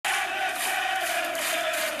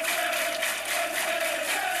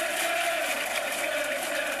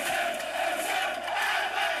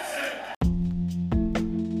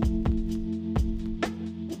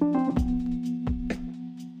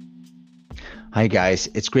Hi guys,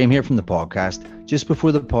 it's Graham here from the podcast. Just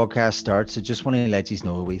before the podcast starts, I just want to let you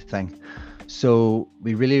know a wee thing. So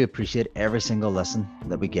we really appreciate every single listen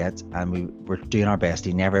that we get, and we're doing our best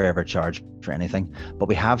to never ever charge for anything. But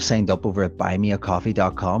we have signed up over at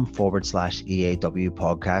buymeacoffee.com/EAW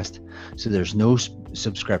podcast. So there's no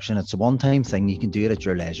subscription. It's a one-time thing. You can do it at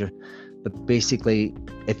your leisure. But basically,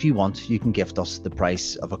 if you want, you can gift us the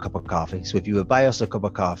price of a cup of coffee. So if you would buy us a cup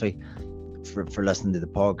of coffee for listening to the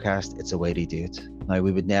podcast, it's a way to do it. Now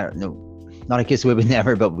we would never, no, not in case we would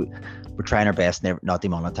never, but we're trying our best never not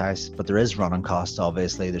demonetize. But there is running costs.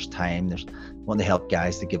 Obviously, there's time. There's want to help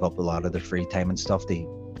guys to give up a lot of their free time and stuff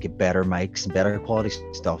to get better mics and better quality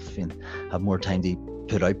stuff and have more time to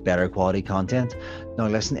put out better quality content. Now,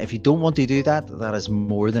 listen, if you don't want to do that, that is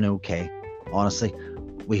more than okay. Honestly,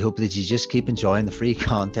 we hope that you just keep enjoying the free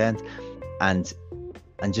content and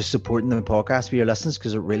just supporting the podcast for your listens,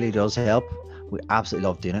 because it really does help. We absolutely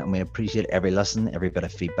love doing it, and we appreciate every listen, every bit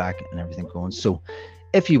of feedback and everything going. So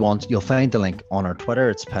if you want, you'll find the link on our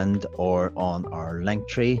Twitter, it's pinned, or on our link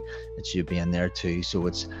tree. It should be in there too. So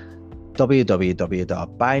it's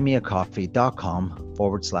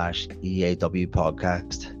www.buymeacoffee.com/EAW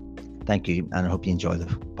podcast. Thank you, and I hope you enjoy the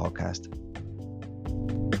podcast.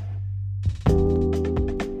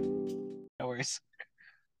 No worries.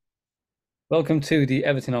 Welcome to the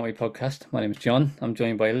Everton Army podcast. My name is John. I'm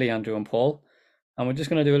joined by Lee, Andrew and Paul. And we're just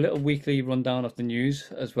going to do a little weekly rundown of the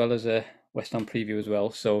news, as well as a West Ham preview as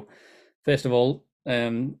well. So first of all,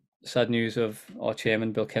 sad news of our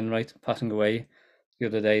chairman, Bill Kenwright, passing away the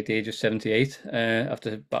other day at the age of 78,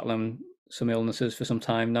 after battling some illnesses for some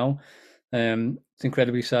time now. It's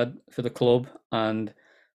incredibly sad for the club, and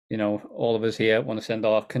all of us here want to send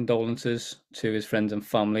our condolences to his friends and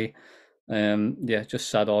family. Just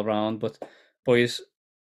sad all around. But boys,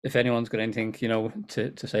 if anyone's got anything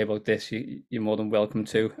to say about this, you're more than welcome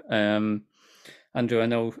to. Andrew, I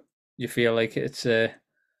know you feel like it's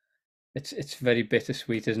very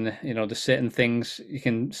bittersweet, isn't it? There's certain things you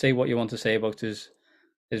can say what you want to say about his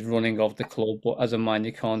running of the club, but as a man,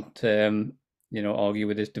 you can't argue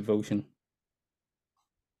with his devotion.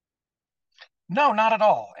 No, not at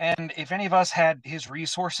all. And if any of us had his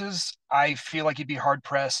resources, I feel like he'd be hard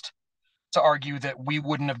pressed to argue that we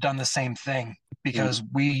wouldn't have done the same thing, because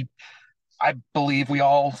I believe we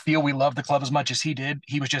all feel we love the club as much as he did.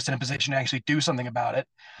 He was just in a position to actually do something about it.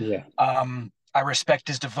 Yeah. I respect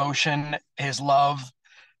his devotion, his love,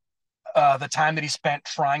 the time that he spent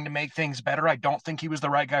trying to make things better. I don't think he was the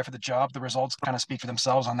right guy for the job. The results kind of speak for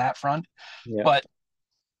themselves on that front. Yeah. But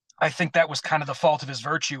I think that was kind of the fault of his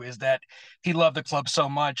virtue, is that he loved the club so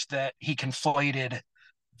much that he conflated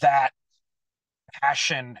that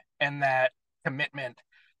passion and that commitment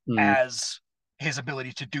as his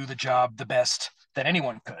ability to do the job the best that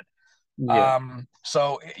anyone could. Yeah.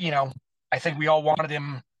 So, I think we all wanted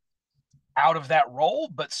him out of that role,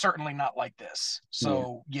 but certainly not like this.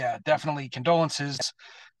 So yeah, definitely condolences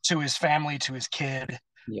to his family, to his kid,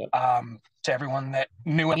 to everyone that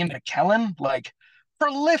knew him, to Kellen, like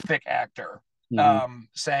prolific actor,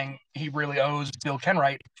 saying he really owes Bill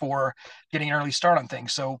Kenwright for getting an early start on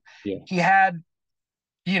things. So he had,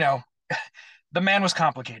 the man was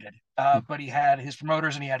complicated, but he had his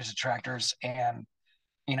promoters and he had his detractors, and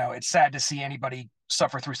it's sad to see anybody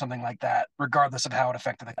suffer through something like that, regardless of how it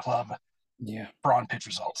affected the club. For on-pitch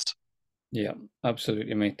results. Yeah,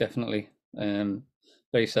 absolutely, mate. Definitely.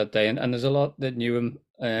 Very sad day, and there's a lot that knew him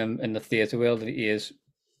in the theatre world. That he is,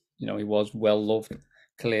 he was well loved,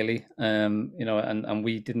 clearly. And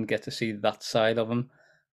we didn't get to see that side of him,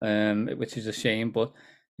 which is a shame. But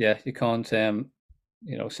yeah, you can't say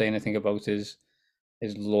anything about his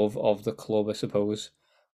love of the club, I suppose.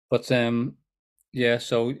 But so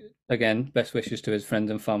again, best wishes to his friends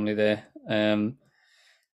and family there.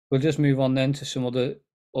 We'll just move on then to some other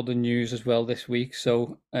news as well this week.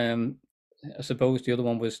 So I suppose the other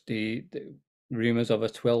one was the rumours of a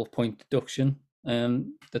 12-point deduction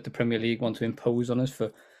that the Premier League want to impose on us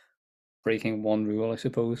for breaking one rule, I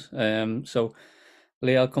suppose. So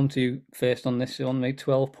Lee, I'll come to you first on this one, mate.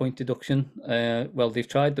 12-point deduction. Well, they've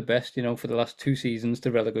tried the best, for the last 2 seasons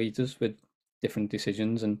to relegate us with different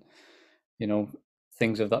decisions and,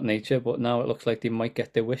 things of that nature. But now it looks like they might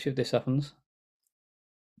get their wish if this happens.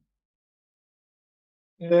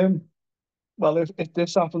 Well, if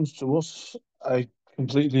this happens to us, I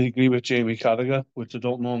completely agree with Jamie Carragher, which I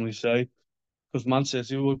don't normally say, because Man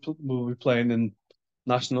City will be playing in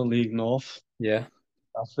National League North. Yeah.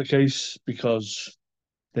 That's the case, because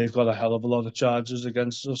they've got a hell of a lot of charges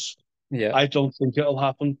against us. Yeah. I don't think it'll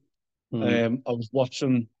happen. I was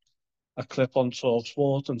watching a clip on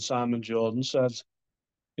TalkSport, and Simon Jordan said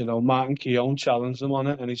Martin Keown challenged him on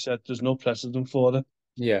it, and he said there's no precedent for it.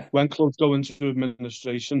 Yeah. When clubs go into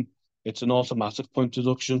administration, it's an automatic point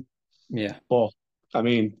deduction. Yeah. But, I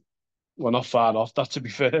mean, we're not far off that, to be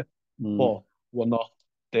fair. But we're not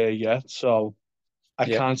there yet, so I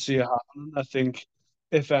can't see it happening. I think,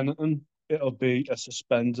 if anything, it'll be a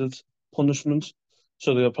suspended punishment.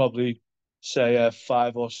 So they'll probably say a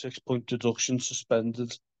 5 or 6 point deduction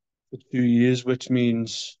suspended for 2 years, which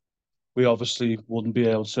means we obviously wouldn't be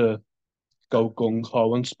able to go gung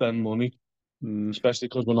ho and spend money, especially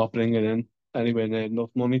because we're not bringing in anywhere near enough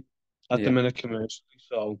money at the minute commercially.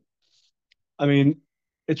 So, I mean,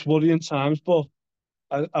 it's worrying times, but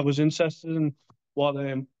I was interested in what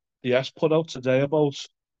the S put out today about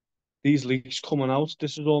these leaks coming out.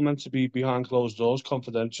 This is all meant to be behind closed doors,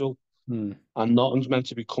 confidential, and nothing's meant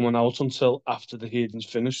to be coming out until after the hearing's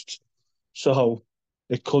finished. So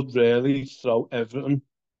it could really throw everything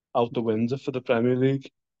out the window for the Premier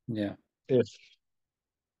League. Yeah.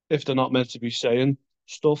 If they're not meant to be saying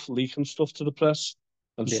stuff, leaking stuff to the press,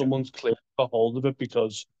 and someone's clearly got hold of it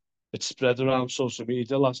because it spread around social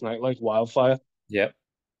media last night like wildfire. Yep.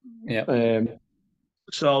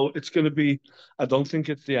 So it's going to be, I don't think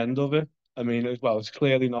it's the end of it. I mean, it's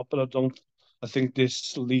clearly not, but I think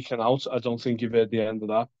this leaking out, I don't think you've heard the end of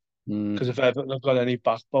that. Because if Everton have got any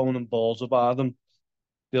backbone and balls about them,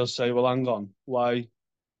 they'll say, well, hang on, why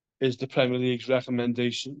is the Premier League's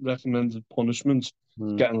recommended punishment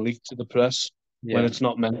getting leaked to the press when it's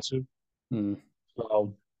not meant to?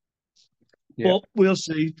 So, but we'll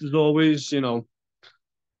see. There's always,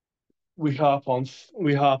 we harp on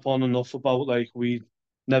enough about we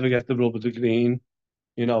never get the rub of the green.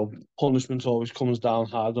 Punishment always comes down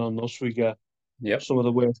harder on us. We get some of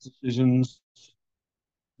the worst decisions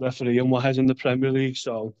refereeing wise in the Premier League,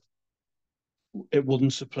 so it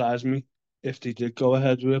wouldn't surprise me if they did go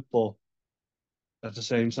ahead with it, but at the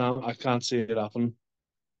same time, I can't see it happen.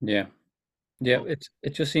 Yeah. It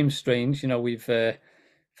just seems strange. We've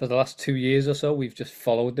for the last 2 years or so, we've just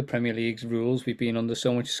followed the Premier League's rules. We've been under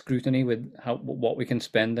so much scrutiny with what we can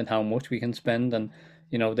spend and how much we can spend, and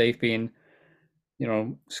they've been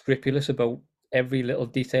scrupulous about every little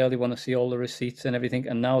detail. They want to see all the receipts and everything,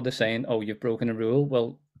 and now they're saying, "Oh, you've broken a rule."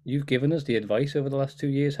 Well, you've given us the advice over the last 2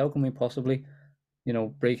 years. How can we possibly,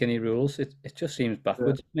 break any rules? It just seems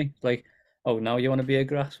backwards to me. Like, oh, now you want to be a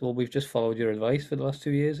grass? Well, we've just followed your advice for the last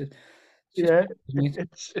 2 years.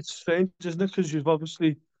 It's strange, isn't it? Because you've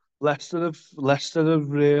obviously Leicester have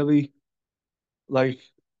really,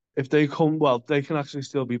 if they come, well, they can actually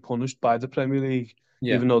still be punished by the Premier League,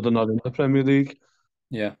 even though they're not in the Premier League.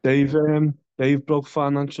 Yeah, they've broke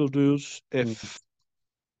financial rules if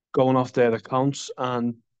going off their accounts,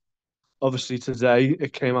 and obviously today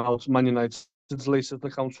it came out Man United's latest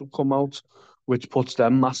accounts will come out, which puts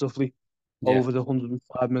them massively over the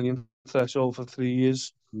 105 million threshold for 3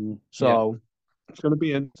 years. So it's going to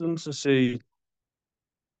be interesting to see.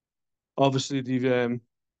 Obviously, they've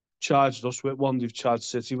charged us with one. They've charged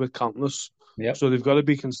City with countless. So they've got to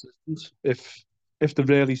be consistent. If they're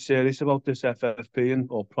really serious about this FFP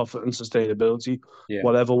or profit and sustainability,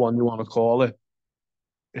 whatever one you want to call it,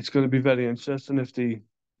 it's going to be very interesting if they,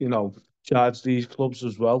 charge these clubs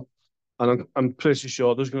as well. And I'm pretty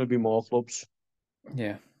sure there's going to be more clubs.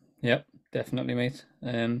 Yeah. Yep. Definitely, mate.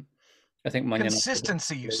 I think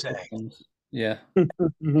consistency, you say. Yeah.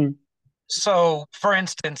 So, for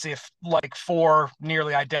instance, if 4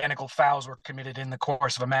 nearly identical fouls were committed in the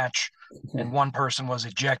course of a match and one person was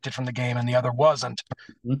ejected from the game and the other wasn't,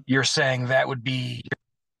 you're saying that would be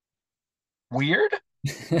weird?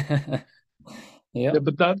 Yeah,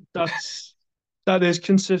 but that is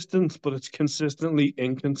consistent, but it's consistently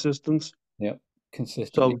inconsistent. Yeah,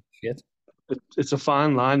 consistently. So it's a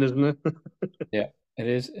fine line, isn't it? Yeah, it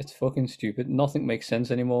is. It's fucking stupid. Nothing makes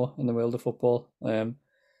sense anymore in the world of football.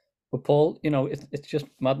 But Paul, it's just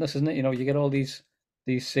madness, isn't it? You get all these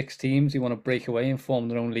 6 teams who want to break away and form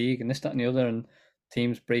their own league and this, that, and the other, and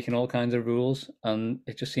teams breaking all kinds of rules, and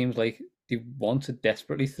it just seems like they want to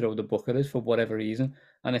desperately throw the book at us for whatever reason,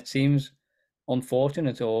 and it seems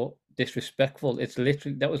unfortunate or disrespectful.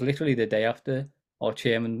 That was literally the day after our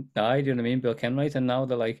chairman died, you know what I mean, Bill Kenwright, and now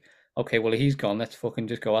they're like, okay, well, he's gone, let's fucking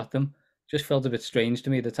just go at them. Just felt a bit strange to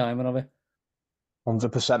me at the timing of it.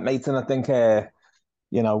 100%, mate, and I think it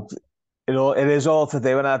is all to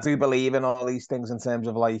do, and I do believe in all these things in terms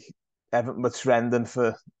of Everton were trending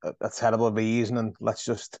for a terrible reason, and let's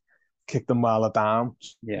just kick them while they're down.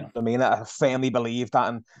 Yeah, I mean, I firmly believe that,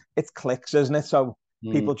 and it's clicks, isn't it? So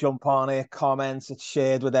people jump on it, comments, it's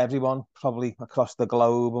shared with everyone, probably across the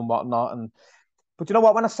globe and whatnot. But you know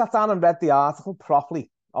what? When I sat down and read the article properly,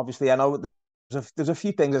 obviously I know there's a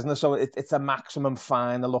few things, isn't there? So it's a maximum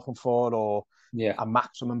fine they're looking for, or a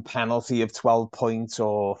maximum penalty of 12 points,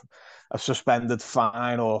 or a suspended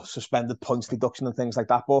fine, or suspended points deduction and things like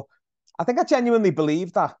that. But I think I genuinely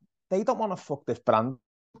believe that they don't want to fuck this brand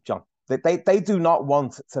up, John. They do not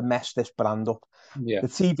want to mess this brand up. Yeah. The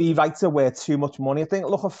TV rights are worth too much money. I think,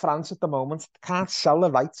 look at France at the moment. Can't sell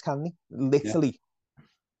the rights, can they? Literally.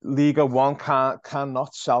 Liga 1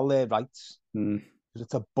 cannot sell their rights. Because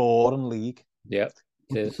it's a boring league. Yeah.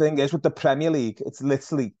 The thing is, with the Premier League, it's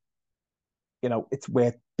literally, it's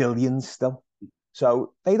worth billions still.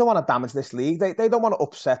 So they don't want to damage this league. They don't want to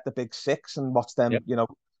upset the big six and watch them,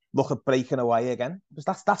 look at breaking away again.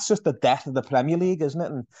 Because that's just the death of the Premier League, isn't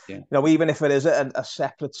it? And even if it is a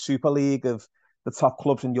separate Super League of the top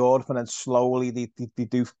clubs in Europe, and then slowly they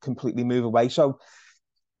do completely move away. So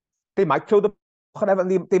they might throw the book at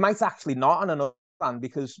Everton. They might actually not on another hand,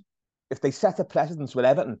 because if they set a precedence with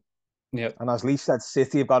Everton, and as Lee said,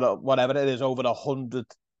 City have got whatever it is, over 100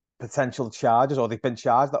 potential charges, or they've been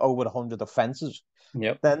charged at over 100 offences.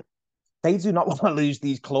 Then they do not want to lose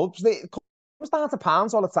these clubs. It comes down to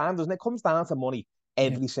pounds all the time, doesn't it? It comes down to money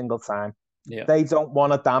every single time. They don't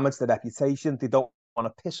want to damage the reputation. They don't want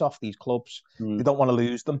to piss off these clubs. They don't want to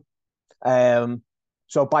lose them.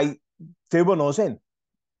 So by doing us in,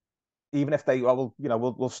 even if they,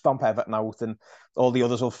 we'll stomp Everton out and all the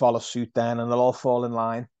others will follow suit then, and they'll all fall in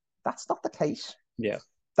line. That's not the case.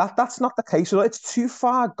 That's not the case. It's too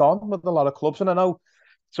far gone with a lot of clubs. And I know,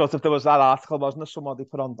 sort of, there was that article, wasn't there, somebody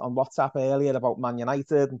put on WhatsApp earlier about Man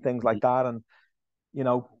United and things like that. And,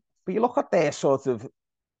 but you look at their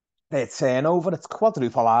their turnover, it's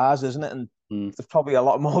quadruple ours, isn't it? And there's probably a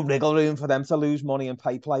lot more wriggle room for them to lose money and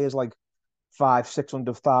pay players like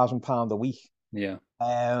 £500,000-600,000 a week.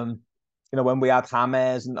 When we had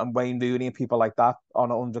James and Wayne Rooney and people like that on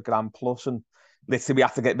 100 grand plus, and literally we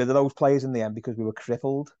had to get rid of those players in the end because we were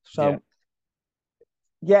crippled. So,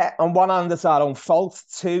 on one hand, it's our own fault.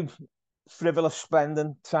 Two, frivolous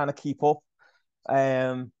spending, trying to keep up.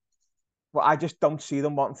 But I just don't see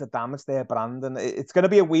them wanting to damage their brand. And it's going to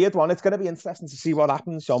be a weird one. It's going to be interesting to see what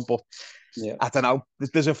happens, John. But I don't know.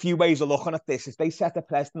 There's a few ways of looking at this. If they set a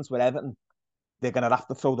precedence with Everton, they're going to have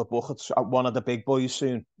to throw the buckets at one of the big boys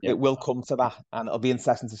soon. It will come to that. And it'll be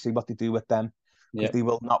interesting to see what they do with them. Because they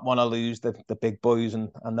will not want to lose the big boys, and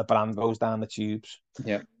the brand goes down the tubes.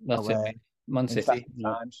 That's it. Man City,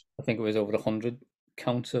 I think it was over 100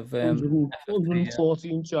 counts of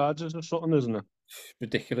 114 charges or something, isn't it?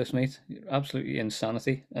 Ridiculous, mate. Absolutely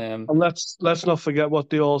insanity. And let's not forget what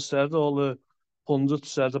they all said. All the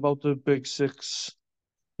pundits said about the big six.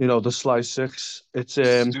 The Sly Six. It's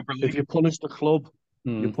if you punish the club,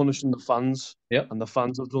 you're punishing the fans. And the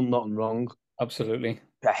fans have done nothing wrong. Absolutely.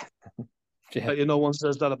 No one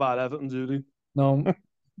says that about Everton, do they? No,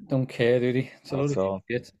 don't care, do they? It's a lot of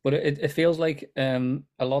shit. But it feels like a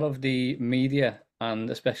lot of the media, and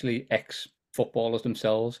especially ex-footballers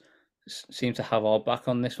themselves, seem to have our back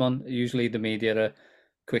on this one. Usually the media are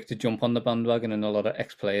quick to jump on the bandwagon, and a lot of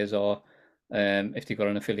ex-players are, if they've got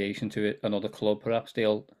an affiliation to another club, perhaps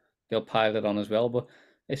they'll pile it on as well. But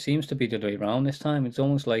it seems to be the way around this time. It's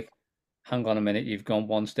almost like, hang on a minute, you've gone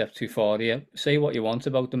one step too far here. Say what you want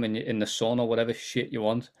about them in the Sun or whatever shit you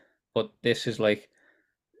want, but this is like,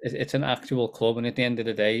 it's an actual club, and at the end of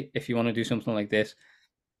the day, if you want to do something like this,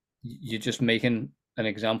 you're just making an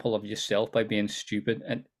example of yourself by being stupid,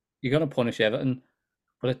 and you're going to punish Everton.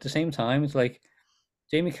 But at the same time, it's like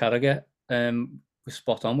Jamie Carragher was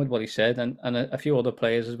spot on with what he said, and a few other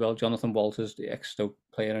players as well. Jonathan Walters, the ex-Stoke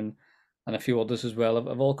player, and a few others as well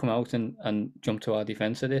have all come out and jumped to our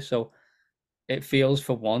defence of this. So it feels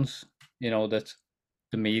for once, that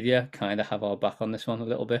the media kind of have our back on this one a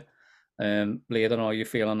little bit. Lee, I don't know how you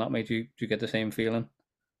feel on that, mate. Do you get the same feeling?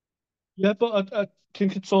 Yeah, but I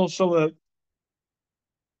think it's also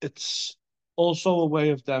a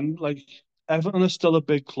way of them. Like, Everton is still a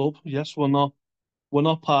big club. Yes, we're not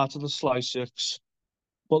part of the Sly Six,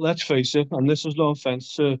 but let's face it, and this is no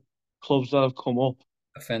offence to clubs that have come up.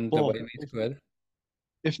 Offend the way we squared.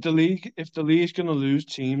 If the league's going to lose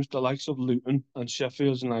teams the likes of Luton and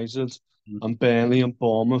Sheffield United and Burnley and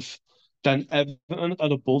Bournemouth, then Everton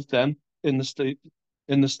are above them in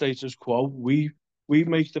the status quo. We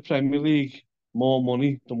make the Premier League more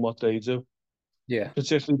money than what they do.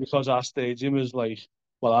 Particularly because our stadium is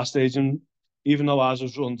our stadium, even though ours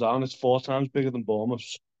is run down, it's 4 times bigger than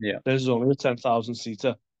Bournemouth's. There's only a 10,000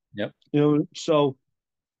 seater. So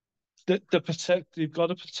they've got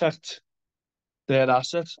to protect their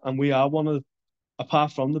assets, and we are one of,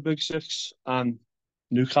 apart from the big six and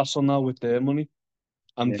Newcastle now with their money,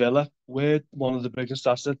 and Villa, we're one of the biggest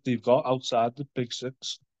assets they've got outside the big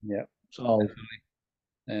six. So,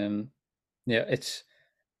 yeah,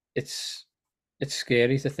 it's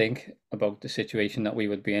scary to think about the situation that we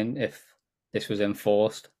would be in if this was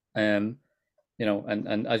enforced. You know,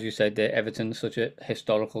 and as you said, Everton's such a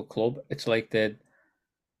historical club. It's like they're,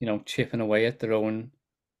 you know, chipping away at their own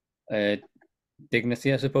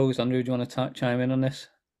dignity, I suppose. Andrew, do you want to chime in on this?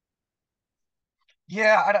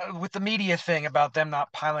 Yeah, with the media thing about them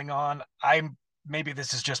not piling on, maybe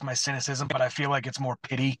this is just my cynicism, but I feel like it's more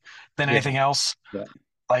pity than anything else. Yeah.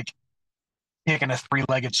 Like kicking a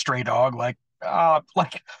three-legged stray dog, like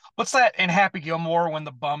what's that in Happy Gilmore when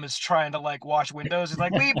the bum is trying to like wash windows? He's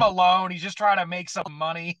like, leave him alone. He's just trying to make some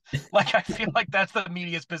money. Like I feel like that's the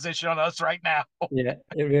media's position on us right now. Yeah,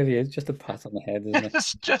 it really is just a pat on the head, isn't it?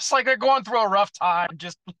 It's just like they're going through a rough time.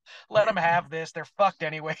 Just let them have this. They're fucked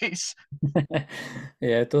anyways.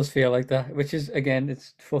 Yeah, it does feel like that, which is, again,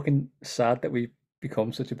 it's fucking sad that we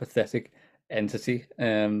become such a pathetic entity.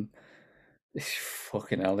 It's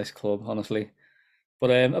fucking hell, this club, honestly. But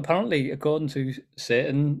apparently, according to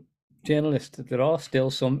certain journalists, there are still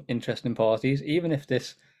some interesting parties, even if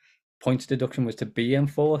this points deduction was to be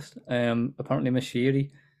enforced. Apparently, Mashiri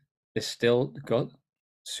has still got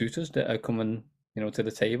suitors that are coming, you know, to the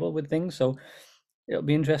table with things. So it'll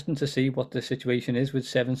be interesting to see what the situation is with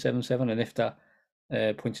 777, and if that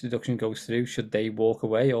points deduction goes through, should they walk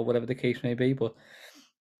away or whatever the case may be. But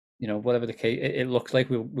you know, whatever the case, it looks like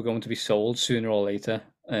we're going to be sold sooner or later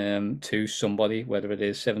to somebody, whether it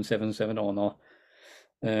is 777 or not.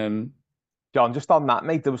 John, just on that,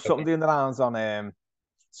 mate, there was something doing the rounds on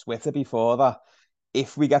Twitter before that.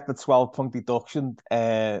 If we get the 12-point deduction,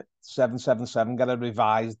 777 get a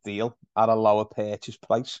revised deal at a lower purchase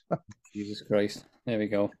price. Jesus Christ. There we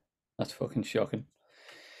go. That's fucking shocking.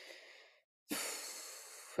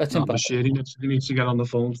 That's He needs to get on the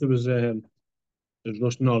phone to his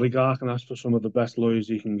Russian oligarch and ask for some of the best lawyers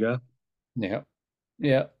he can get. Yeah.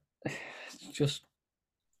 Yeah. It's just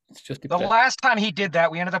the last time he did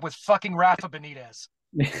that, we ended up with fucking Rafa Benitez.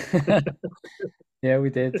 Yeah, we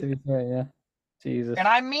did, to be fair, yeah. Jesus. And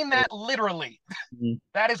I mean that literally.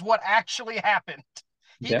 That is what actually happened.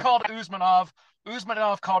 He called Usmanov.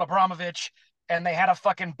 Usmanov called Abramovich, and they had a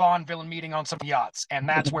fucking Bond villain meeting on some yachts, and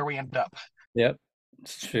that's where we ended up. Yep,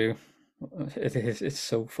 it's true. It is. It's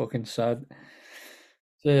so fucking sad.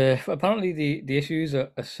 Apparently, the issues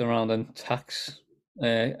are surrounding tax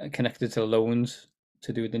connected to loans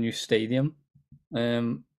to do with the new stadium,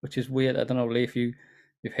 which is weird. I don't know, Lee, if you've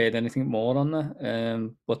heard anything more on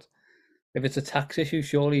that. But if it's a tax issue,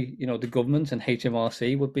 surely, you know, the government and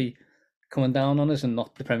HMRC would be coming down on us and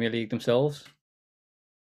not the Premier League themselves.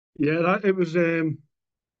 Yeah, it was an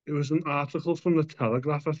article from the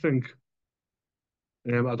Telegraph, I think.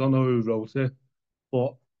 I don't know who wrote it,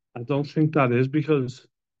 but I don't think that is, because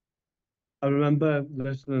I remember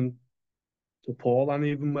listening to Paul, and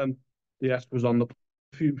even when the S was on the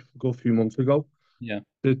few months ago, yeah,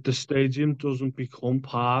 the stadium doesn't become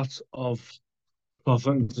part of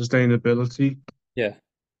profit and sustainability. Yeah,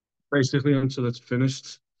 basically until it's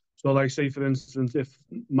finished. So, like, say for instance, if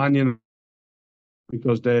Man United,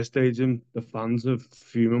 because their stadium, the fans are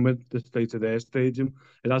fuming with the state of their stadium,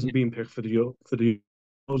 it hasn't been picked for the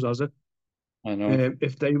Euros, has it? I know.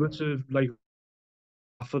 If they were to like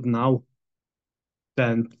Trafford now,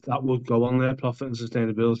 then that would go on their profit and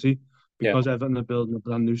sustainability. Because Everton are building a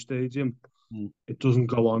brand new stadium, it doesn't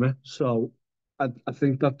go on it. So I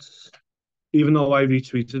think that's, even though I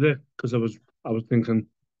retweeted it, because I was thinking,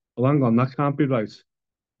 well, hang on, that can't be right.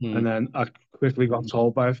 And then I quickly got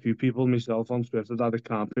told by a few people, myself on Twitter, that it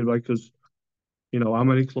can't be right, because, you know, how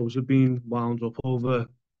many clubs have been wound up over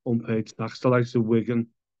unpaid tax? The likes of Wigan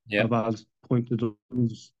have had pointed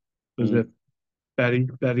deductions. Was it Berry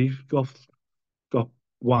got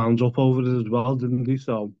wound up over it as well, didn't he?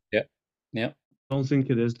 So yeah, I don't think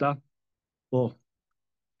it is that, but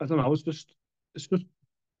I don't know. It's just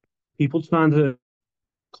people trying to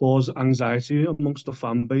cause anxiety amongst the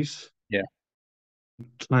fan base. Yeah,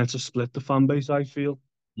 trying to split the fan base, I feel,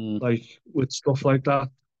 like, with stuff like that.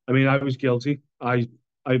 I mean, I was guilty. I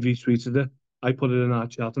retweeted it. I put it in our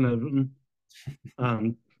chat and everything.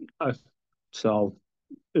 And so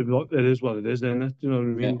it is what it is, isn't it? You know what I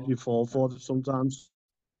mean? Yeah. You fall for it sometimes.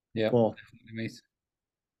 Yeah, but definitely, mate.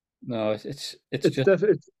 No, it's just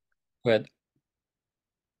definitely. weird.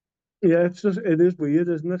 Yeah, it is weird,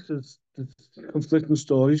 isn't it? There's conflicting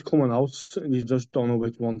stories coming out, and you just don't know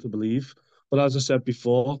which one to believe. But as I said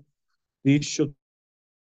before, these should,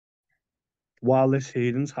 while this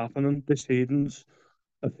hearing's happening, this hearing's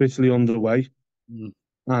officially underway,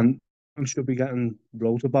 and should be getting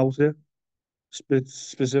wrote about it,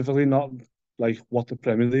 specifically not like what the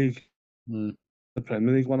Premier League the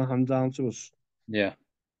Premier League want to hand down to us. Yeah,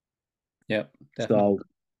 definitely. So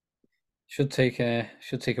should take a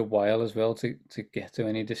while as well to get to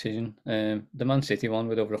any decision. The Man City one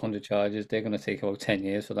with over 100 charges, they're going to take about 10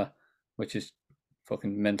 years for that, which is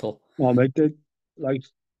fucking mental. well, mate, they'll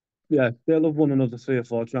have won another 3 or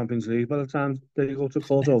 4 Champions League by the time they go to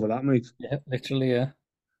court over that, mate. Yeah, literally, yeah.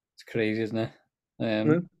 It's crazy, isn't it?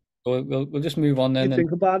 Yeah. We'll just move on then. You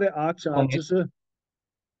think about it, our charges are.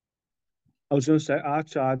 I was going to say our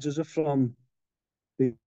charges are from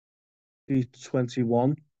the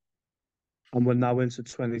 21, and we're now into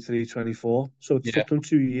 23, 24. So it took them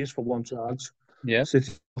 2 years for one charge. Yeah.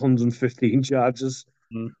 City 115 charges.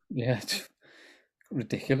 Yeah, it's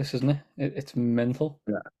ridiculous, isn't it? It's mental.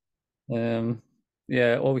 Yeah.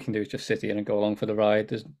 Yeah, all we can do is just sit here and go along for the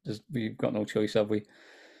ride. We've got no choice, have we?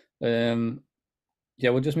 Yeah,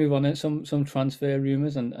 we'll just move on. Some transfer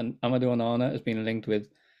rumours, and Amadou Onana has been linked with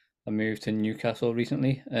a move to Newcastle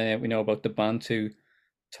recently. We know about the ban to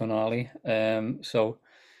Tonali. I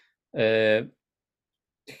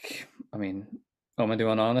mean, Amadou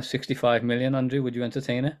Onana, 65 million, Andrew, would you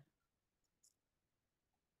entertain it?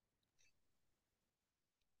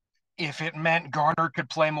 If it meant Garner could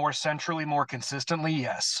play more centrally, more consistently,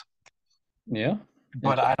 yes. Yeah.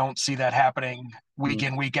 But I don't see that happening week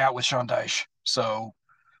in, week out with Sean Dyche. So,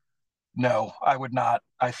 no, I would not.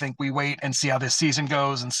 I think we wait and see how this season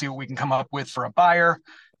goes and see what we can come up with for a buyer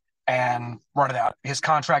and run it out. His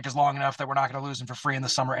contract is long enough that we're not going to lose him for free in the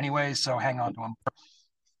summer anyway, so hang on to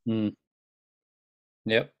him.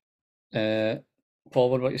 Yep. Paul,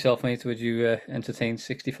 what about yourself, mate? Would you entertain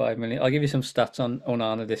 65 million? I'll give you some stats on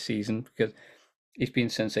Onana this season because he's been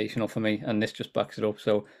sensational for me, and this just backs it up.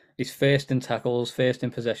 So he's first in tackles, first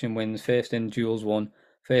in possession wins, first in duels won,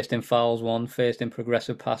 first in fouls won, first in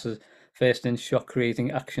progressive passes, first in shot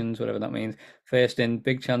creating actions, whatever that means, first in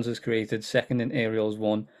big chances created, second in aerials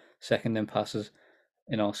won, second in passes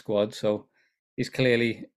in our squad. So he's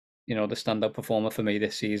clearly, the standout performer for me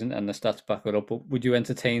this season, and the stats back it up. But would you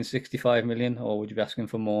entertain 65 million, or would you be asking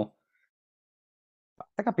for more? I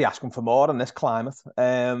think I'd be asking for more in this climate.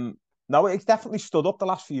 No, it's definitely stood up the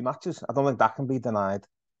last few matches. I don't think that can be denied.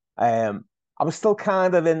 I was still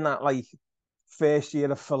kind of in that first year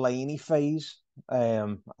of Fellaini phase.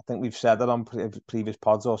 I think we've said it on previous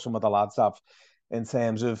pods, or some of the lads have, in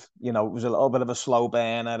terms of, it was a little bit of a slow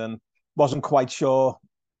burner and wasn't quite sure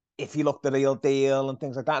if he looked the real deal and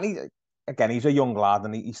things like that. And he's a young lad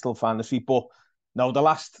and he's still finding his feet. But no, the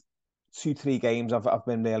last 2-3 games I've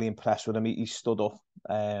been really impressed with him. He stood up,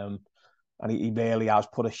 and he really has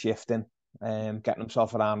put a shift in, getting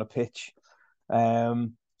himself around the pitch.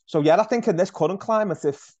 So yeah, I think in this current climate,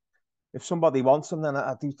 if somebody wants him, then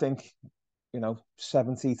I do think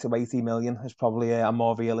 70 to 80 million is probably a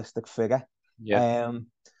more realistic figure. Yeah.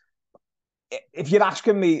 If you're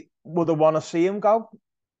asking me, would I want to see him go?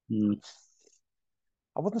 I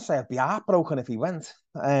wouldn't say I'd be heartbroken if he went.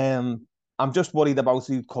 I'm just worried about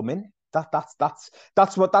who'd come in. That's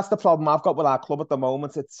the problem I've got with our club at the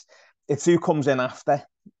moment. It's who comes in after,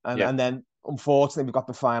 and then unfortunately we've got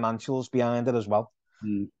the financials behind it as well.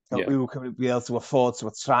 So who can we be able to afford to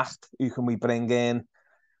attract? Who can we bring in?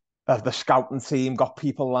 Has the scouting team got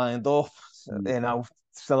people lined up?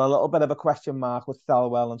 Still a little bit of a question mark with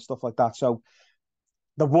Thelwell and stuff like that. So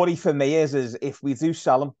the worry for me is if we do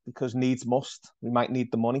sell him, because needs must, we might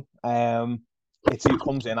need the money. It's who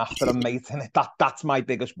comes in after him, mate, and that's my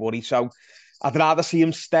biggest worry. So I'd rather see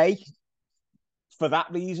him stay for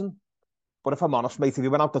that reason. But if I'm honest, mate, if he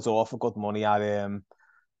went out the door for good money, I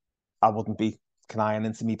wouldn't be crying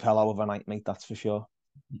into me pillow overnight, mate. That's for sure.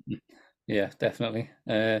 Yeah, definitely.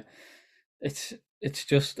 It's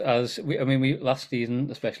just as we last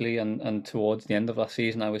season, especially, and towards the end of last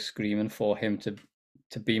season, I was screaming for him to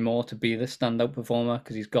be the standout performer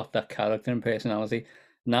because he's got that character and personality.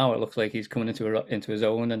 Now it looks like he's coming into his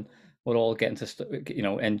own, and we're all getting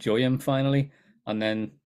to enjoy him finally. And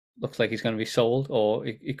then looks like he's going to be sold, or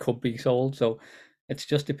it could be sold. So it's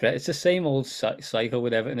just it's the same old cycle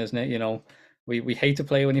with Everton, isn't it? We hate to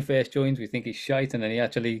play when he first joins. We think he's shite, and then he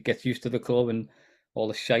actually gets used to the club and all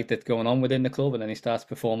the shite that's going on within the club, and then he starts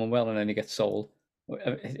performing well, and then he gets sold.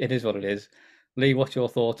 It is what it is. Lee, what's your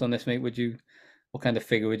thoughts on this, mate? What kind of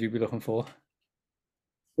figure would you be looking for?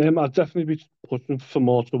 I'd definitely be pushing for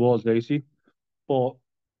more towards 80, but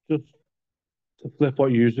just to flip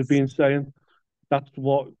what you have been saying, that's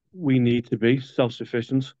what we need to be,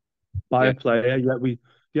 self-sufficient. Buy a player,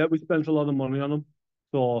 yet we spent a lot of money on him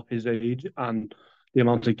for his age and the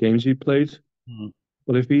amount of games he played.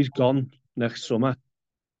 But if he's gone next summer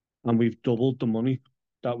and we've doubled the money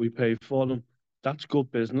that we paid for him, that's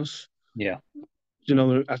good business. Yeah.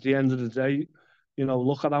 At the end of the day, You know,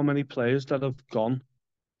 look at how many players that have gone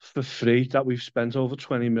for free that we've spent over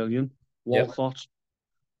 20 million. Walcott,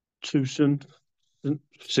 Tucson,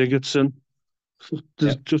 Sigurdsson.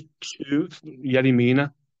 There's just two, Yerry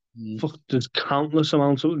Mina. Fuck, there's countless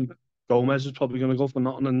amounts of Gomez is probably going to go for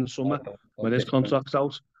nothing in the summer when his contract's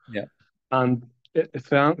out. Yeah. And it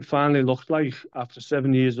finally looked like, after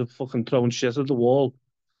 7 years of fucking throwing shit at the wall,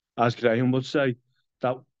 as Graham would say,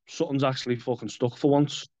 that something's actually fucking stuck for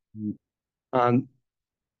once. And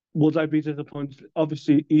would I be disappointed?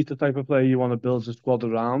 Obviously, he's the type of player you want to build a squad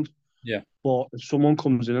around. Yeah. But if someone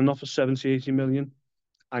comes in and offers 70, 80 million,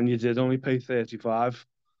 and you did only pay 35,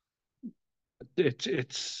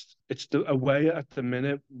 it's a way at the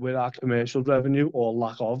minute with our commercial revenue or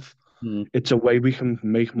lack of, it's a way we can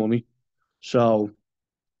make money. So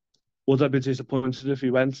would I be disappointed if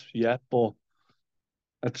he went? Yeah, but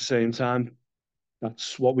at the same time,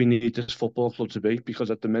 that's what we need this football club to be,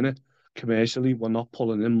 because at the minute, commercially, we're not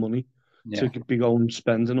pulling in money to be going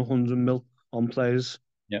spending 100 mil on players.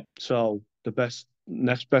 Yeah. So the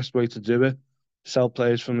next best way to do it, sell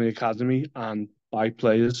players from the academy and buy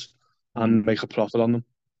players and make a profit on them.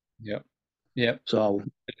 Yeah. Yeah. So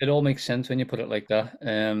it all makes sense when you put it like that.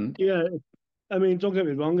 Yeah, I mean, don't get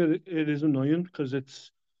me wrong, it is annoying because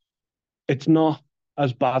it's not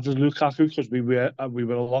as bad as Lukaku, because we were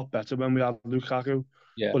a lot better when we had Lukaku.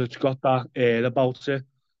 Yeah. But it's got that air about it.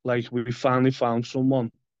 Like, we finally found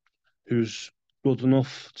someone who's good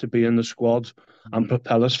enough to be in the squad and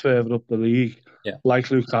propel us further up the league, like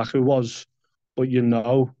Lukaku was. But you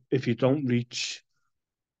know, if you don't reach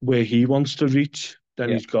where he wants to reach, then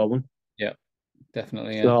he's going. Yeah,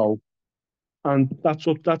 definitely. Yeah. So, and that's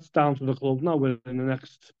down to the club now. We're in the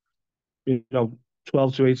next,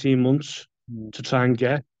 12 to 18 months to try and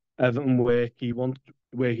get Everton where he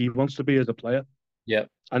wants to be as a player. Yeah.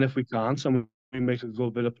 And if we can't, and we make a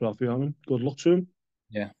good bit of profit on him, good luck to him.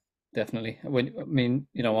 Yeah, definitely.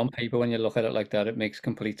 On paper, when you look at it like that, it makes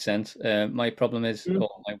complete sense. My problem is, or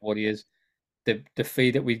my worry is, the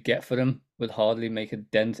fee that we'd get for him would hardly make a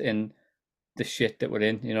dent in the shit that we're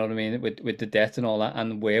in. You know what I mean? With the debt and all that,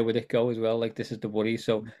 and where would it go as well? Like, this is the worry.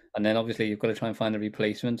 So, and then obviously you've got to try and find a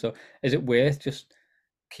replacement. So, is it worth just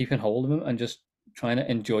keeping hold of him and just trying to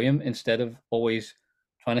enjoy him instead of always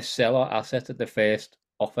trying to sell our assets at the first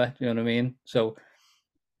offer? You know what I mean? So,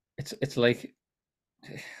 it's like,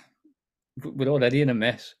 we're already in a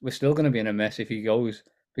mess. We're still going to be in a mess if he goes,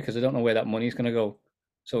 because I don't know where that money's going to go.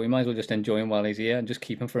 So we might as well just enjoy him while he's here and just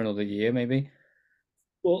keep him for another year, maybe.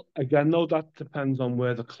 Well, again, though, that depends on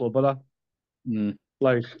where the club are at.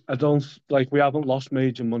 Like, we haven't lost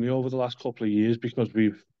major money over the last couple of years because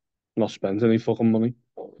we've not spent any fucking money.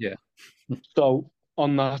 Yeah. So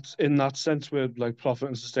in that sense, we're like profit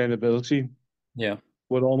and sustainability. Yeah.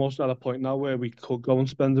 We're almost at a point now where we could go and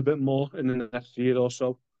spend a bit more in the next year or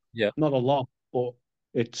so. Yeah. Not a lot, but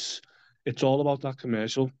it's all about that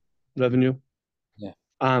commercial revenue. Yeah.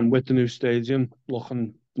 And with the new stadium,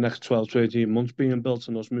 looking next 12 to 18 months being built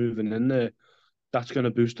and us moving in there, that's going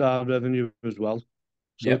to boost our revenue as well.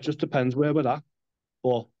 So it just depends where we're at.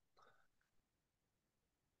 But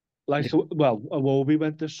Iwobi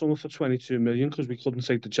went this summer for 22 million because we couldn't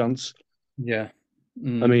take the chance. Yeah.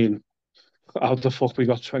 I mean, how the fuck we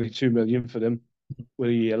got 22 million for him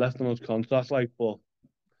with a year left on his contract? But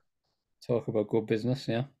talk about good business,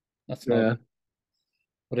 yeah. That's yeah.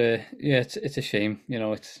 But it's a shame.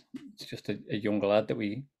 It's just a younger lad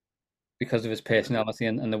that because of his personality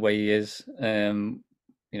and the way he is,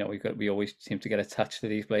 we always seem to get attached to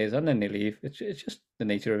these players and then they leave. It's just the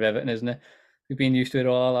nature of Everton, isn't it? We've been used to it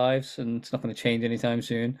all our lives, and it's not going to change anytime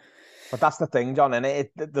soon. But that's the thing, John, and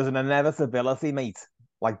there's an inevitability, mate.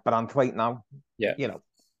 Like Branthwaite now,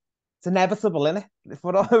 it's inevitable, innit? If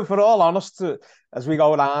we're all honest, as we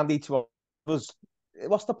go around each of us,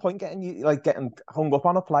 what's the point getting hung up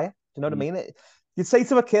on a player? Do you know what I mean? You'd say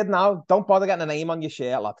to a kid now, don't bother getting a name on your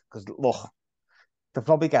shirt, lad, because look, they'll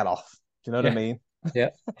probably get off. Do you know what I mean?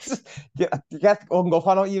 Yeah. you get hung up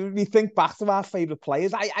on it. You think back to our favourite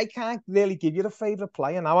players. I can't really give you a favourite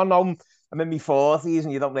player now. I know I'm in my 40s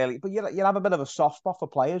and you don't really, but you have a bit of a soft spot for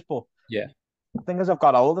players. But yeah, I think as I've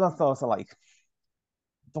got older, I thought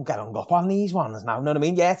don't get hung up on these ones now. You know what I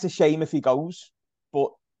mean? Yeah, it's a shame if he goes,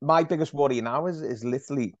 but my biggest worry now is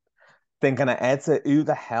literally thinking ahead to who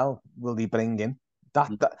the hell will he bring in?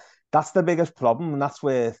 That's the biggest problem, and that's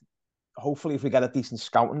where hopefully if we get a decent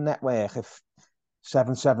scouting network, if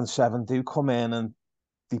 777 do come in and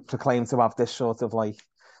they proclaim to have this sort of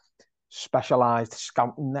specialized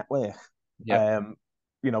scouting network, we're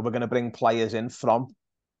going to bring players in from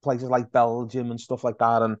places like Belgium and stuff like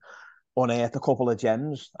that and unearth a couple of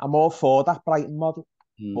gems. I'm all for that Brighton model.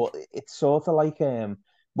 But it's sort of like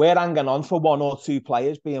we're hanging on for one or two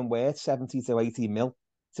players being worth 70 to 80 mil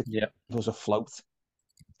to keep us afloat.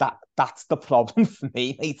 That's the problem for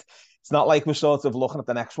me, mate. It's not like we're sort of looking at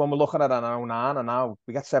the next one. We're looking at an Onan, and now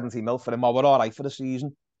we get 70 mil for him. Oh, we're all right for the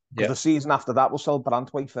season. Because the season after that, we'll sell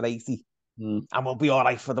Brantwaite for 80. And we'll be all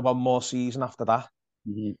right for the one more season after that.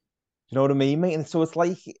 You know what I mean, mate? And so it's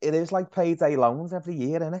like, it is like payday loans every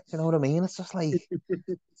year, isn't it? You know what I mean? It's just like,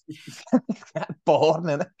 boring,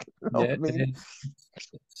 isn't it? You know what I mean?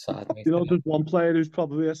 Sad, mate. You know, there's one player who's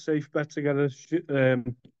probably a safe bet to get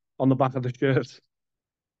on the back of the shirt.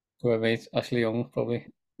 Who, mate? Ashley Young, probably.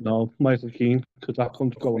 No, Michael Keane, because that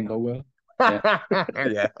couldn't go nowhere.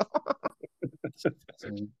 Yeah.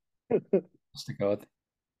 Honest to God.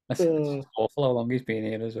 It's awful how long he's been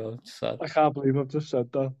here as well. It's sad. I can't believe I've just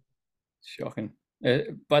said that. Shocking.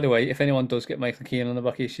 By the way, if anyone does get Michael Keane on the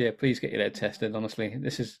back of his shirt, please get your head tested, honestly.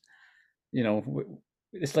 This is, you know,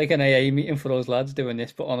 it's like an AA meeting for those lads doing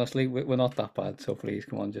this, but honestly, we're not that bad, so please,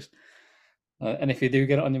 come on, just... and if you do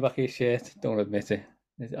get it on your back of your shirt, don't admit it.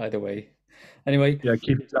 Either way. Anyway. Yeah,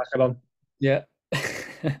 keep your jacket on. Yeah.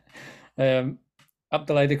 Abdoulaye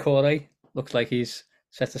Doucouré looks like he's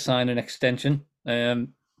set to sign an extension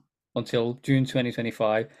until June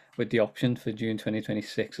 2025 with the option for June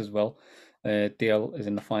 2026 as well. Deal is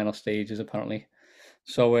in the final stages apparently.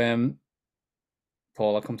 So,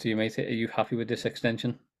 Paul, I'll come to you, mate. Are you happy with this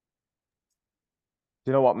extension?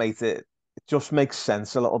 You know what, mate? It just makes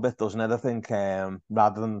sense a little bit, doesn't it? I think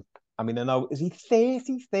rather than, I mean, I know, is he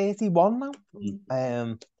 30, 31 now?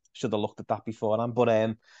 Should have looked at that beforehand,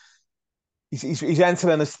 but he's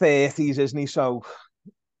entering his 30s, isn't he? So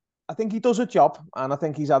I think he does a job, and I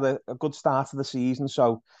think he's had a good start to the season.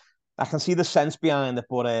 So I can see the sense behind it,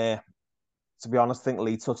 but to be honest, I think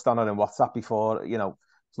Lee touched on it in WhatsApp before. You know,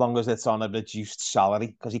 as long as it's on a reduced salary,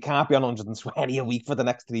 because he can't be on 120 a week for the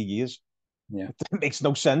next 3 years. Yeah, it makes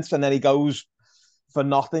no sense. And then he goes for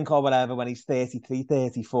nothing or whatever when he's 33,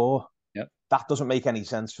 34. Yep. That doesn't make any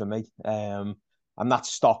sense for me. And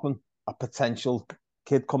that's stopping a potential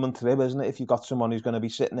kid coming through, isn't it? If you've got someone who's going to be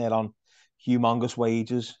sitting there on humongous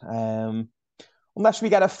wages. Unless we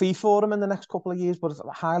get a fee for him in the next couple of years, but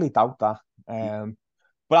I highly doubt that.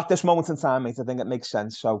 But at this moment in time, mate, I think it makes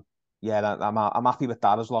sense. So, yeah, I'm happy with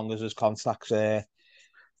that as long as his contract's... I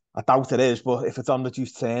doubt it is, but if it's on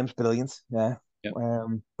reduced terms, brilliant. Yeah. Yep.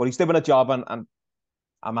 But he's doing a job, and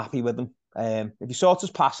I'm happy with him. If he sorts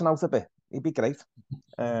his passing out a bit, he'd be great.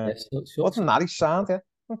 Other than that, he's sound,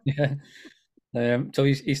 yeah. So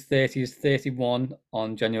he's 30, he's 31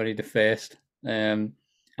 on January the 1st. And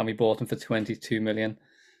we bought him for 22 million.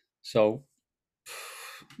 So,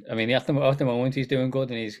 I mean, at the moment he's doing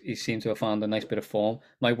good, and he seemed to have found a nice bit of form.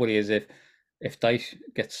 My worry is if Dyche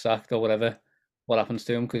gets sacked or whatever, what happens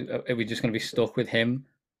to him? Because are we just going to be stuck with him?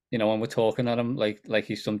 You know, when we're talking at him like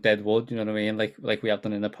he's some dead wood. You know what I mean? Like we have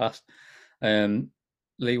done in the past.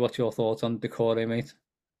 Lee, what's your thoughts on Doucouré, mate?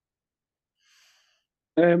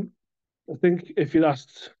 I think if you'd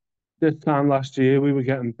asked this time last year, we were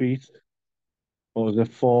getting beat. Or was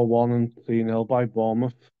it 4-1 and 3-0 by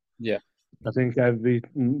Bournemouth? Yeah. I think like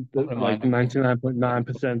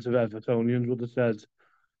 99.9% of Evertonians would have said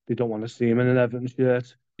they don't want to see him in an Everton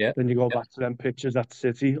shirt. Yeah. Then you go back to them pictures at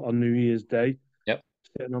City on New Year's Day. Yep.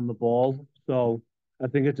 Sitting on the ball. So I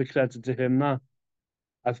think it's a credit to him now.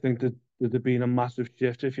 I think that there'd have been a massive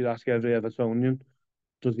shift if you'd ask every Evertonian,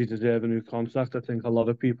 does he deserve a new contract? I think a lot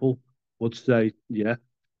of people would say, yeah.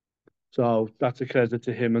 So that's a credit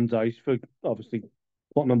to him and Dyche for obviously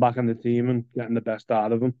putting him back in the team and getting the best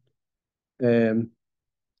out of him. A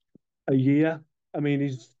year. I mean,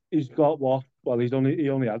 he's got what? Well, he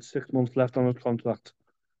only had 6 months left on his contract,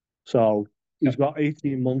 so he's got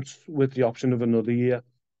 18 months with the option of another year.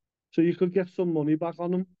 So you could get some money back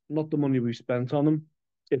on him, not the money we spent on him,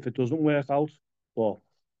 if it doesn't work out. But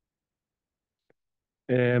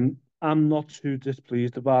I'm not too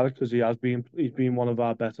displeased about it because he's been one of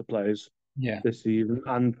our better players this season,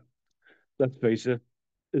 and let's face it,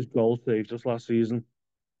 his goal saved us last season.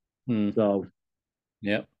 So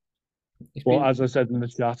yeah. But as I said in the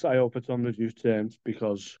chat, I hope it's on reduced terms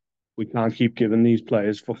because we can't keep giving these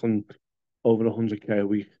players fucking over 100k a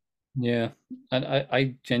week. Yeah, and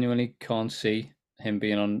I genuinely can't see him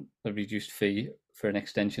being on a reduced fee for an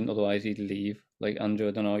extension. Otherwise, he'd leave. Like, Andrew,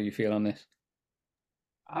 I don't know how you feel on this.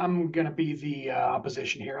 I'm going to be the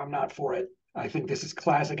opposition here. I'm not for it. I think this is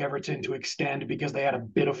classic Everton to extend because they had a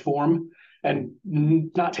bit of form, and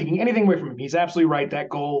not taking anything away from him. He's absolutely right. That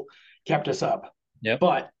goal kept us up. Yeah.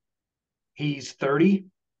 But he's 30.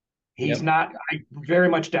 He's not, I very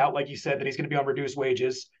much doubt, like you said, that he's going to be on reduced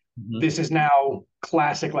wages. this is now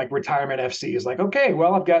classic, like retirement FC is like, okay,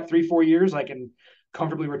 well, I've got 3-4 years. I can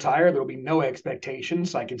comfortably retire. There'll be no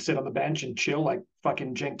expectations. I can sit on the bench and chill like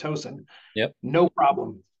fucking Cenk Tosun. Yep. No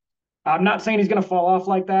problem. I'm not saying he's going to fall off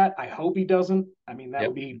like that. I hope he doesn't. I mean, that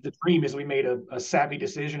would be the dream is we made a savvy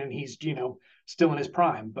decision and he's, still in his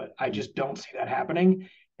prime, but I just don't see that happening.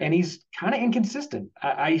 And he's kind of inconsistent.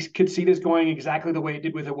 I could see this going exactly the way it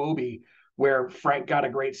did with Iwobi, where Frank got a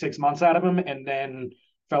great 6 months out of him and then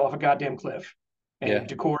fell off a goddamn cliff. And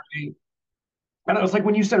Decore, and it was like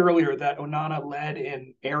when you said earlier that Onana led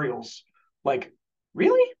in aerials. Like,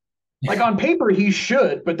 really? Like on paper he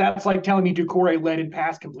should, but that's like telling me Doucouré led in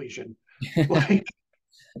pass completion. Like,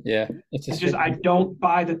 it's just I don't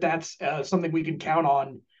buy that. That's something we can count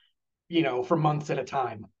on, for months at a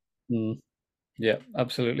time. Yeah,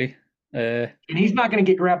 absolutely. And he's not going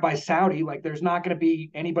to get grabbed by Saudi. Like, there's not going to be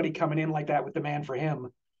anybody coming in like that with demand for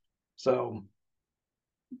him. So,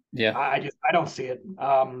 I don't see it.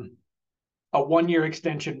 A 1-year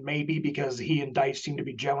extension maybe because he and Dyche seem to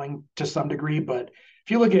be gelling to some degree, but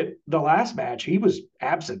if you look at the last match, he was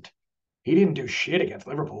absent. He didn't do shit against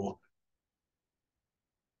Liverpool.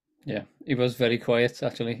 Yeah, he was very quiet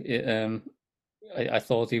actually. I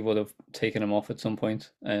thought he would have taken him off at some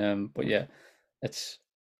point. But yeah, it's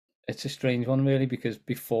a strange one really because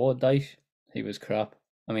before Dyche, he was crap.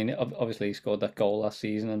 I mean, obviously he scored that goal last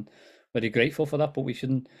season and very grateful for that, but we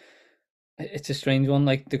shouldn't. It's a strange one.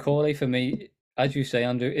 Like Doucouré for me, as you say,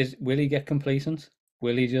 Andrew, will he get complacent?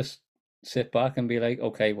 Will he just sit back and be like,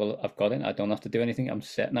 okay, well, I've got it. I don't have to do anything. I'm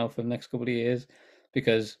set now for the next couple of years.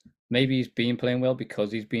 Because maybe he's been playing well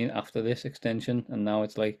because he's been after this extension. And now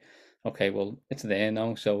it's like, okay, well, it's there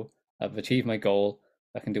now. So I've achieved my goal.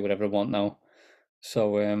 I can do whatever I want now.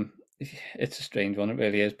 So it's a strange one. It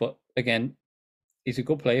really is. But again, he's a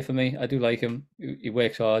good player for me. I do like him. He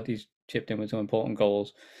works hard. He's chipped in with some important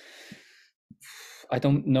goals. I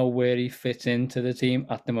don't know where he fits into the team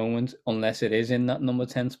at the moment, unless it is in that number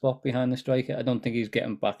 10 spot behind the striker. I don't think he's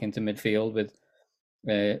getting back into midfield with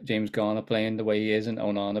James Garner playing the way he is and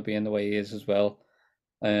Onana being the way he is as well.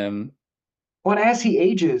 But as he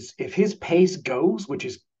ages, if his pace goes, which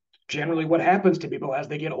is generally what happens to people as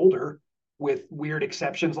they get older, with weird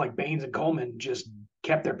exceptions like Baines and Coleman just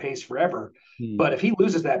kept their pace forever. But if he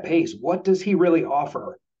loses that pace, what does he really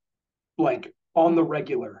offer, like on the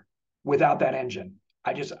regular, without that engine?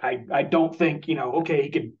 I don't think, okay, he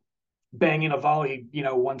could bang in a volley,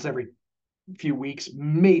 once every few weeks,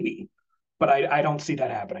 maybe, but I don't see that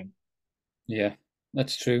happening. Yeah,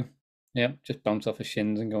 that's true. Yeah, just bounce off his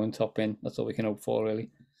shins and go and top in. That's all we can hope for, really.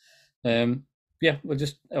 Yeah, we'll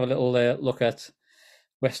just have a little look at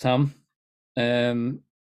West Ham. The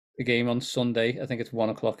game on Sunday. I think it's 1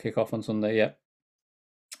 o'clock kickoff on Sunday. Yeah,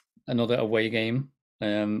 another away game.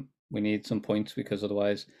 We need some points because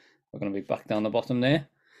otherwise we're going to be back down the bottom there.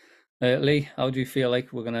 Lee, how do you feel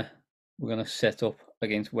like we're gonna set up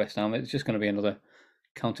against West Ham? It's just going to be another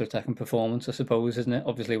counter-attacking performance, I suppose, isn't it?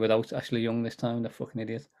 Obviously, without Ashley Young this time, the fucking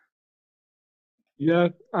idiot. Yeah,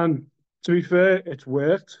 and to be fair, it's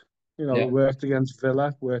worked. It worked against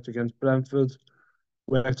Villa, worked against Brentford,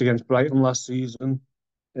 worked against Brighton last season.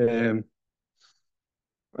 And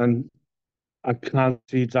I can't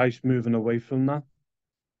see Dyche moving away from that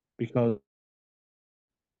because,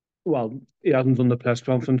 well, he hasn't done the press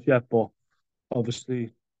conference yet, but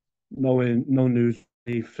obviously no news,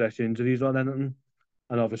 fresh injuries or anything.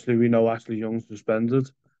 And obviously we know Ashley Young's suspended.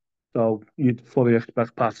 So you'd fully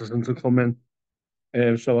expect Patterson to come in.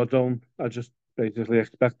 So I just basically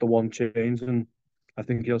expect the one change, and I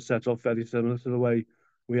think he'll set up very similar to the way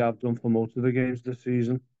we have done for most of the games this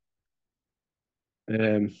season.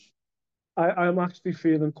 I'm actually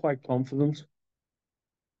feeling quite confident.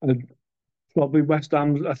 And probably West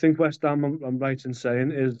Ham, I think West Ham, I'm right in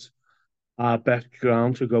saying, is our best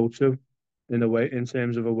ground to go to in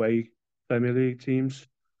terms of away Premier League teams.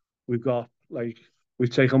 We've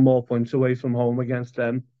taken more points away from home against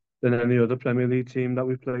them than any other Premier League team that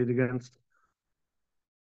we've played against.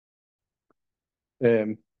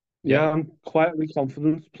 I'm quietly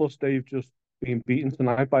confident. Plus, they've just been beaten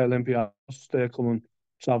tonight by Olympiacos. They're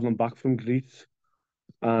traveling back from Greece,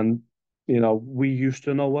 and we used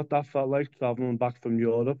to know what that felt like, traveling back from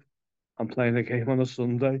Europe and playing a game on a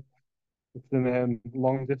Sunday. It's a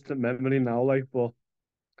long distant memory now, but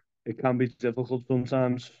it can be difficult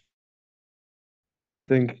sometimes.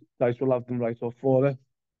 I think Dyche will have them right up for it.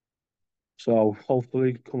 So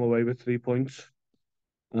hopefully come away with 3 points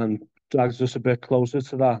and drags us a bit closer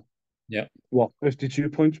to that. Yeah. 52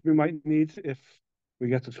 points we might need if we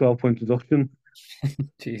get the 12-point deduction.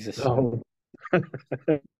 Jesus. So...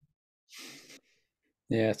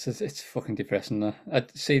 Yeah, it's fucking depressing. That I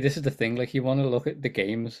see. This is the thing. Like, you want to look at the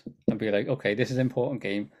games and be like, okay, this is an important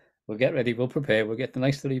game. We'll get ready. We'll prepare. We'll get the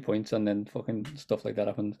nice 3 points, and then fucking stuff like that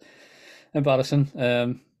happens. Embarrassing.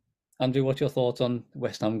 Andrew, what's your thoughts on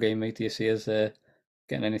West Ham game, mate? Do you see us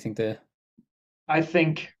getting anything there? I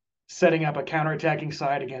think setting up a counterattacking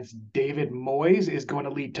side against David Moyes is going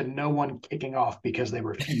to lead to no one kicking off because they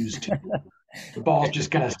refuse to. The ball's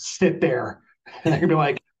just going to sit there, and they're going to be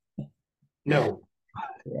like, no.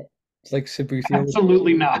 Yeah. It's like Sabutio.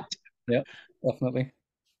 Absolutely not. Yeah, definitely.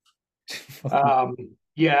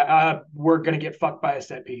 We're going to get fucked by a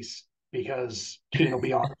set piece because Keane will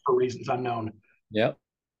be on for reasons unknown. Yeah.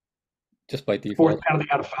 Just by default. Fourth penalty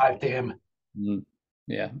out of 5 to him.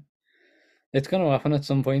 Yeah. It's going to happen at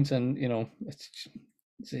some point, and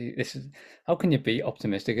this is how can you be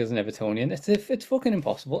optimistic as an Evertonian? It's fucking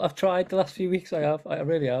impossible. I've tried the last few weeks. I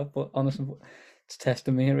really have, but honestly, it's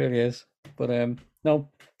testing me. It really is. But no,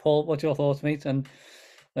 Paul, what's your thoughts, mate? And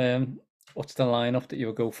what's the lineup that you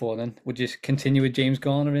would go for then? Would you continue with James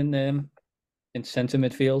Garner in centre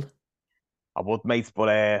midfield? I would, mate, but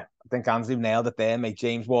I think Andrew nailed it there, mate.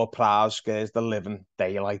 James Ward-Prowse scares the living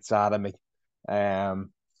daylights out of me.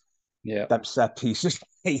 Yeah, them set pieces,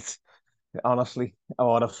 mate. Honestly,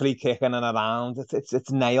 or a free kick in and around,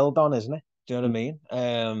 it's nailed on, isn't it? Do you know what I mean?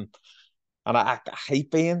 And I hate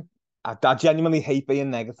being, I genuinely hate being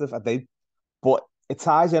negative. I do, but it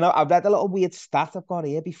ties. I read a little weird stat I've got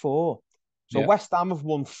here before. So West Ham have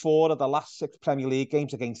won 4 of the last 6 Premier League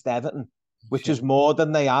games against Everton, which is more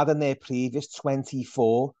than they had in their previous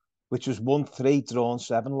 24, which was won 3, drawn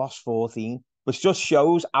 7, lost 14, which just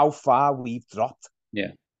shows how far we've dropped.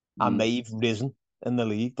 Yeah. And they've risen in the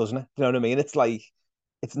league, doesn't it? Do you know what I mean? It's like,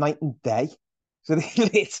 it's night and day. So they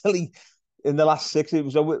literally, in the last 6, it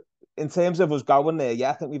was, in terms of us going there,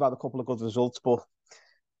 I think we've had a couple of good results, but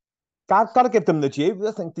got to give them the due.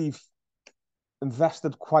 I think they've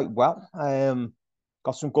invested quite well.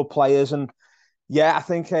 Got some good players, and I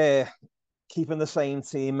think keeping the same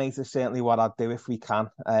team, mate, is certainly what I'd do if we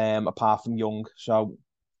can, apart from Young. So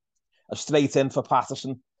a straight in for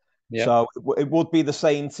Patterson. Yep. So it would be the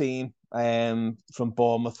same team from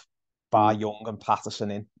Bournemouth, bar Young and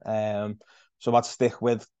Patterson in. So I'd stick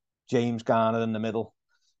with James Garner in the middle,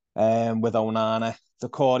 with Onana,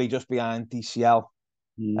 Decore just behind DCL,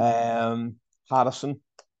 Harrison,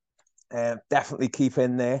 definitely keep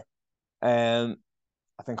in there. I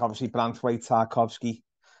think obviously Branthwaite, Tarkovsky,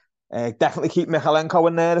 definitely keep Michalenko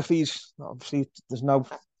in there if he's, obviously there's no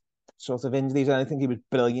sort of injuries or anything. He was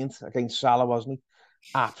brilliant against Salah, wasn't he?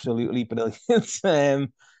 Absolutely brilliant.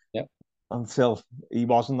 Until he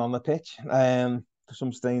wasn't on the pitch for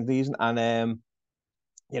some strange reason. And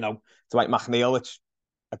Dwight McNeil, which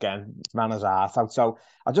again ran his heart out. So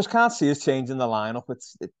I just can't see us changing the lineup.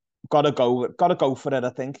 It's gotta go for it, I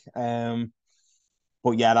think.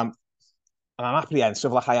 But yeah, I'm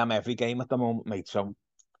apprehensive like I am every game at the moment, mate. So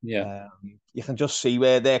you can just see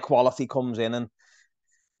where their quality comes in, and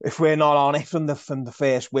if we're not on it from the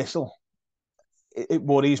first whistle, it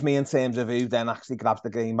worries me in terms of who then actually grabs the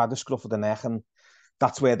game by the scruff of the neck, and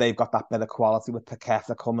that's where they've got that bit of quality with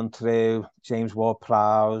Paqueta coming through, James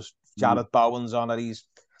Ward-Prowse, Jared Bowen's on it. He's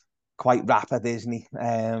quite rapid, isn't he?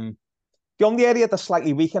 The only area that's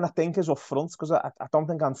slightly weaker, I think, is up front, because I don't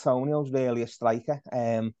think Antonio's really a striker.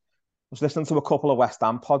 I was listening to a couple of West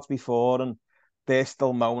Ham pods before, and they're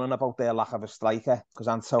still moaning about their lack of a striker, because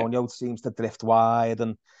Antonio seems to drift wide,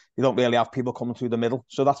 and you don't really have people coming through the middle.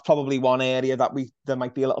 So that's probably one area that there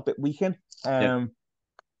might be a little bit weak in.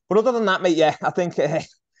 But other than that, mate, I think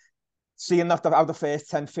seeing how the first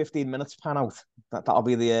 10, 15 minutes pan out, that'll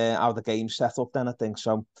be how the game's set up then, I think.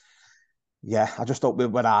 So, I just hope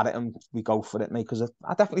we're at it and we go for it, mate, because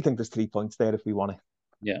I definitely think there's 3 points there if we want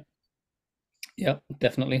it. Yeah,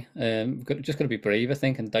 definitely. Just got to be brave, I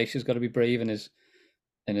think, and Dyche has got to be brave in his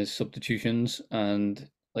substitutions, and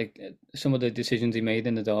like some of the decisions he made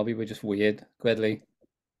in the derby were just weird. Gredley.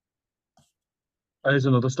 There's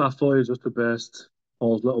another stat for you, just to burst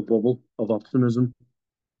Paul's little bubble of optimism.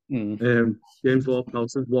 James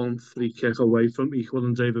Ward-Prowse is 1 free kick away from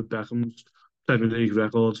equaling David Beckham's Premier League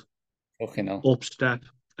record. Okay, now up step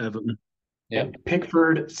Everton. Yeah,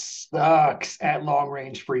 Pickford sucks at long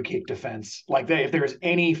range free kick defense. Like if there's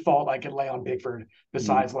any fault I could lay on Pickford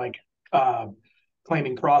besides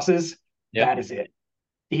claiming crosses, that is it.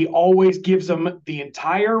 He always gives them the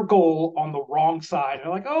entire goal on the wrong side. They're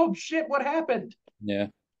like, oh shit, what happened? Yeah.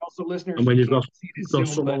 Also, listeners, and when you've got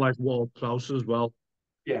someone like Ward-Prowse as well.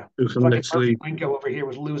 Yeah. Who can literally Winko over here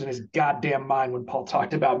was losing his goddamn mind when Paul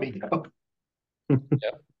talked about Miko.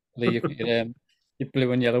 Your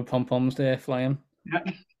blue and yellow pom-poms there flying.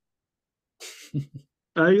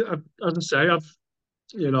 As I say,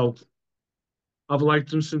 I've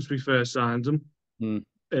liked him since we first signed him,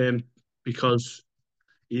 because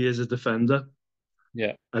he is a defender.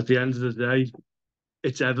 Yeah. At the end of the day,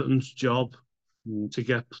 it's Everton's job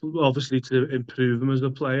to obviously to improve him as a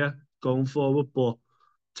player going forward, but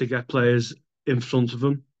to get players in front of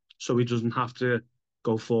him so he doesn't have to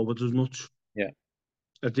go forward as much. Yeah.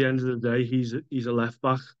 At the end of the day, he's a left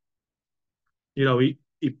back. He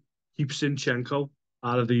keeps Zinchenko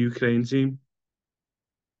out of the Ukraine team.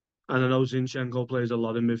 And I know Zinchenko plays a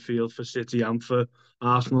lot in midfield for City and for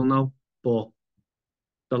Arsenal now, but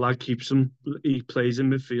the lad keeps him. He plays in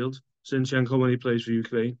midfield, Zinchenko, when he plays for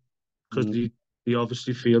Ukraine, because they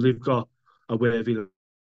obviously feel they've got a worthy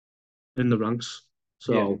in the ranks.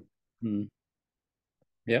 So,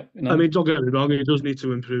 yeah. I mean, don't get me wrong, he does need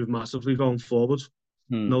to improve massively going forward.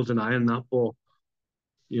 No denying that, but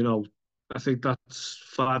I think that's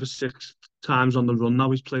 5 or 6 times on the run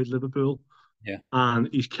now he's played Liverpool. Yeah. And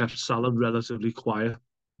he's kept Salah relatively quiet.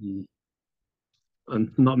 And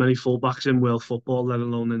not many fullbacks in world football, let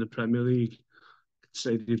alone in the Premier League,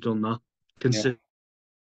 say they've done that consistent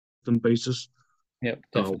basis. Yeah,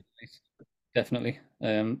 definitely. Definitely.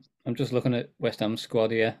 I'm just looking at West Ham's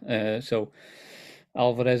squad here. So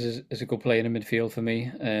Alvarez is a good player in midfield for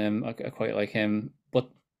me. I quite like him. But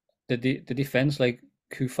the defense, like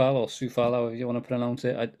Kufal or Sufal, however you want to pronounce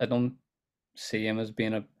it, I don't see him as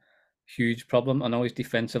being a huge problem. I know he's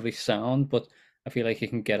defensively sound, but I feel like he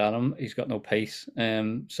can get at him. He's got no pace.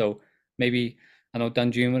 So maybe, I know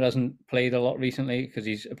Danjuma hasn't played a lot recently because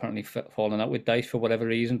he's apparently fallen out with Dice for whatever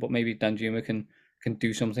reason, but maybe Danjuma can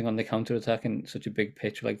do something on the counter attack in such a big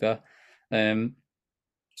pitch like that.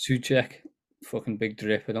 Suchek, fucking big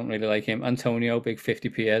drip. I don't really like him. Antonio, big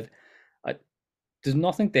 50p head. There's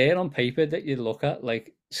nothing there on paper that you look at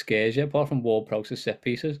like scares you apart from Ward-Prowse's set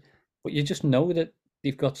pieces, but you just know that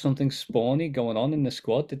they've got something spawny going on in the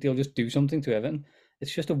squad, that they'll just do something to Everton.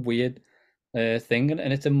 It's just a weird thing,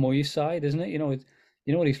 and it's a Moyes side, isn't it? You know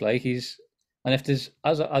what he's like. And if there's,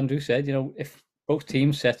 as Andrew said, if both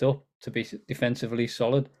teams set up to be defensively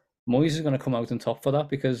solid, Moyes is going to come out on top for that,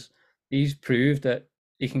 because he's proved that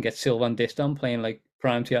he can get Silva and Distan playing like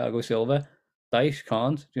prime Thiago Silva. Dice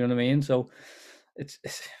can't. Do you know what I mean? So it's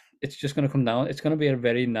just going to come down. It's going to be a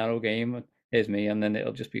very narrow game. Here's me, and then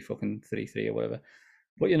it'll just be fucking 3-3 or whatever.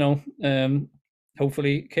 But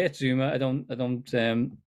hopefully, Kurt Zouma, I don't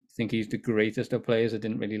think he's the greatest of players. I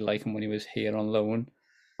didn't really like him when he was here on loan.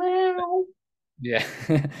 Yeah,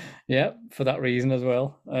 yeah, for that reason as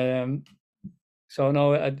well. So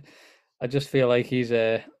no, I just feel like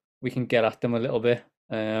we can get at them a little bit.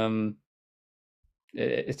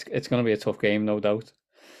 It's going to be a tough game, no doubt.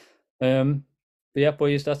 But yeah,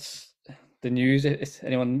 boys, that's the news.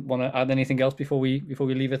 Anyone want to add anything else before we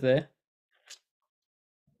leave it there?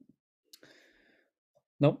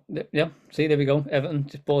 No, yeah. See, there we go. Everton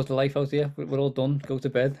just bores the life out here. We're all done. Go to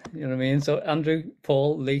bed. You know what I mean? So, Andrew,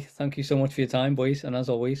 Paul, Lee, thank you so much for your time, boys. And as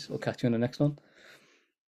always, we'll catch you in the next one.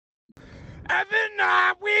 Evan,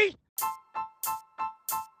 are we?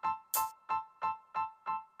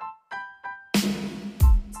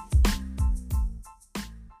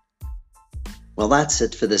 Well, that's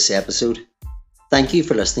it for this episode. Thank you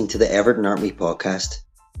for listening to the Everton Aren't We podcast.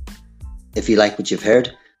 If you like what you've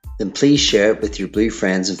heard, then please share it with your blue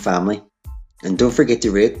friends and family. And don't forget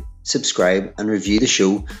to rate, subscribe and review the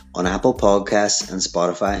show on Apple Podcasts and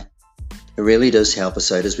Spotify. It really does help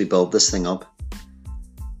us out as we build this thing up.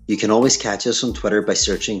 You can always catch us on Twitter by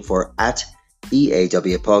searching for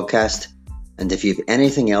 @EAW Podcast. And if you have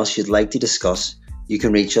anything else you'd like to discuss, you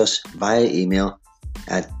can reach us via email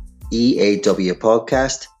at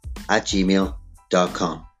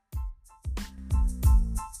eawpodcast@gmail.com.